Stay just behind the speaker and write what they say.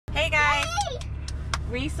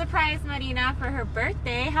We surprised Marina for her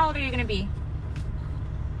birthday. How old are you gonna be?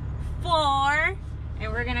 4.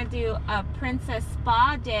 And we're gonna do a princess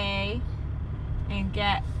spa day and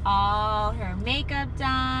get all her makeup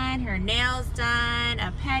done, her nails done,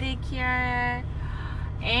 a pedicure,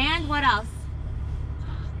 and what else?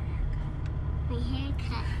 My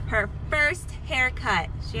haircut. Her first haircut.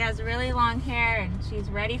 She has really long hair and she's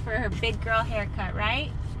ready for her big girl haircut,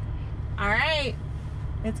 right? All right.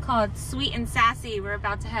 It's called Sweet and Sassy. We're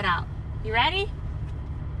about to head out. You ready?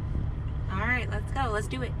 All right, let's go. Let's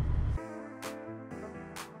do it.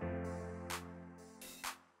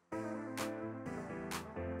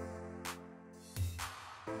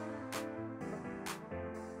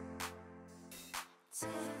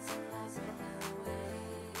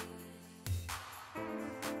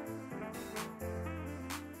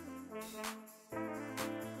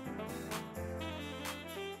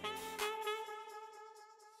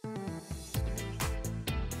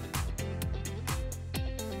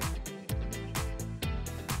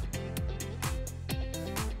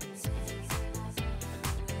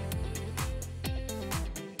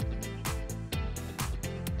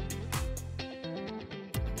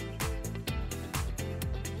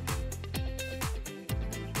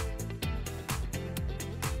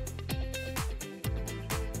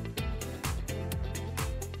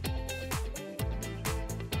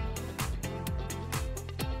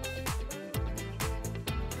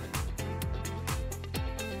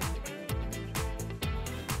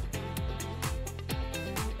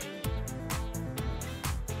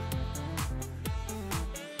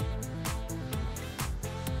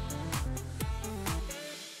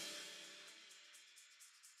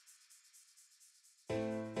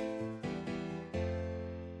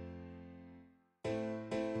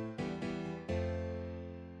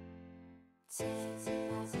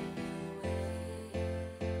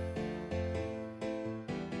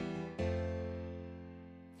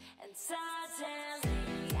 And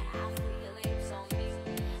suddenly I feel it on me.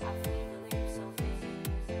 I feel it on me.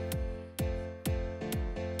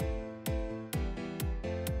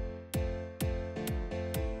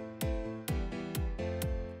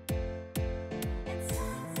 And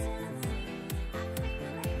suddenly I feel it on me. I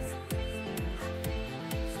feel it on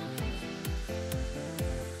me.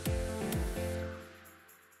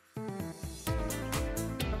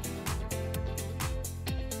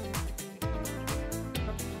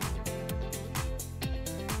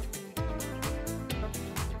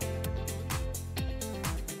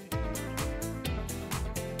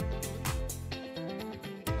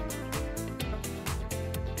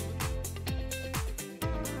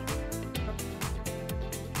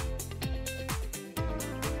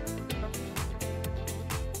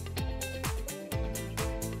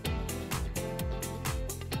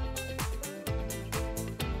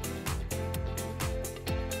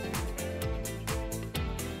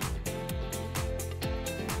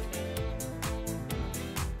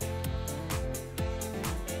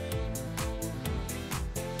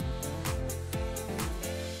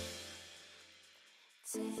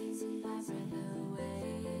 Take my breath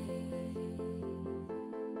away.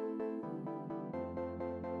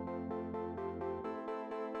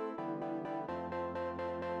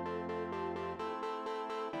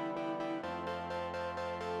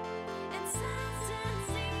 And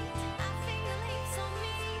suddenly I feel it on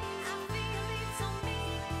me. I feel it on me.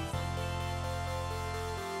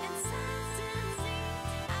 And suddenly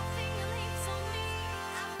I feel it on me.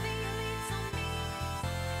 I feel it on me.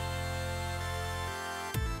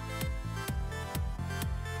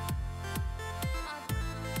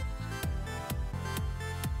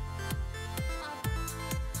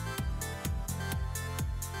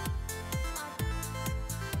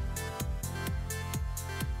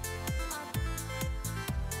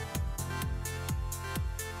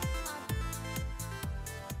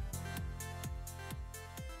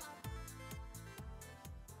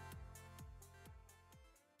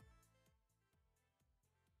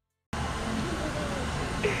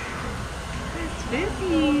 It's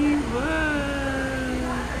busy. Whoa.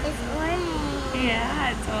 It's orange.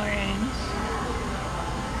 Yeah, it's orange.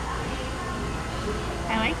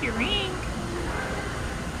 I like your ring.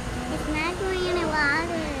 It's not going in the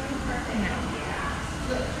water. No.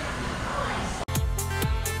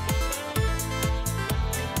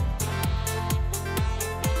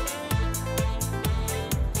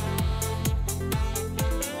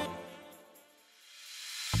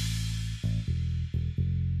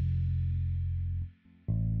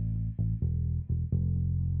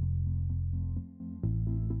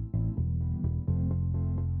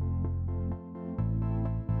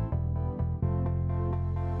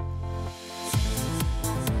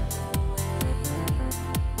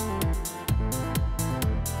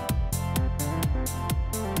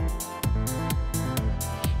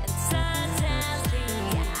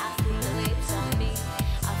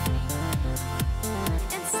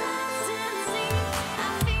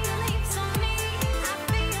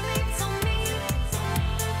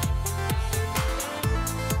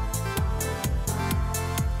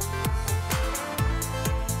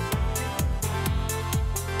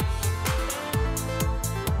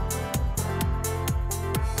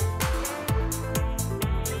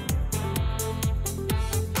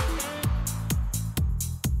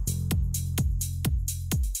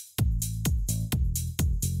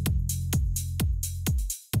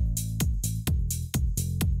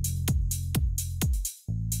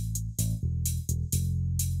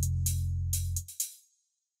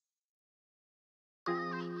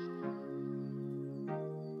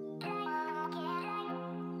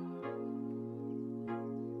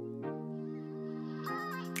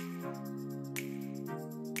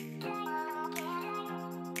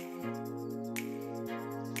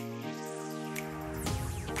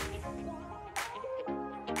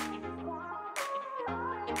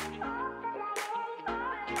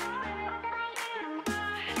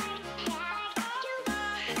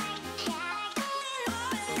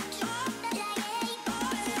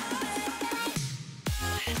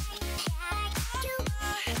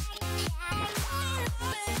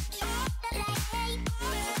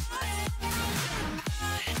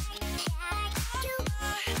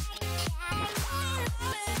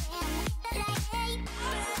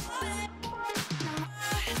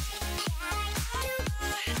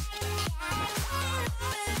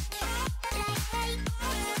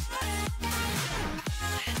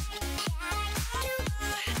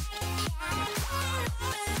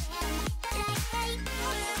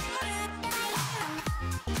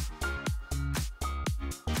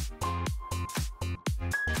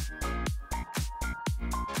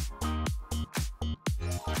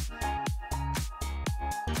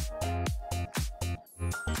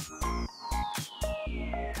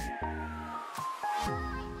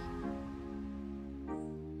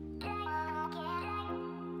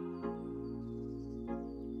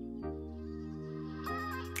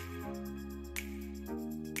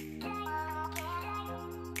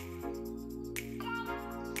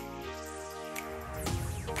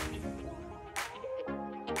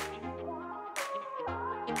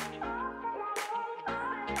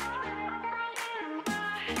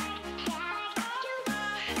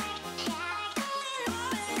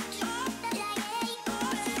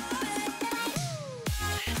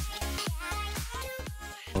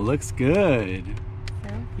 looks good. So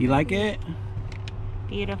You like it?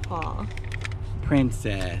 beautiful.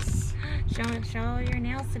 Princess. Show your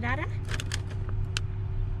nails to Dada.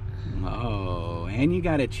 Oh, and you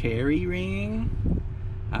got a cherry ring?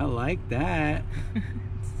 I like that.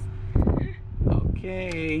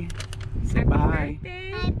 Okay. Say Happy bye.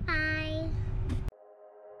 birthday. Bye bye.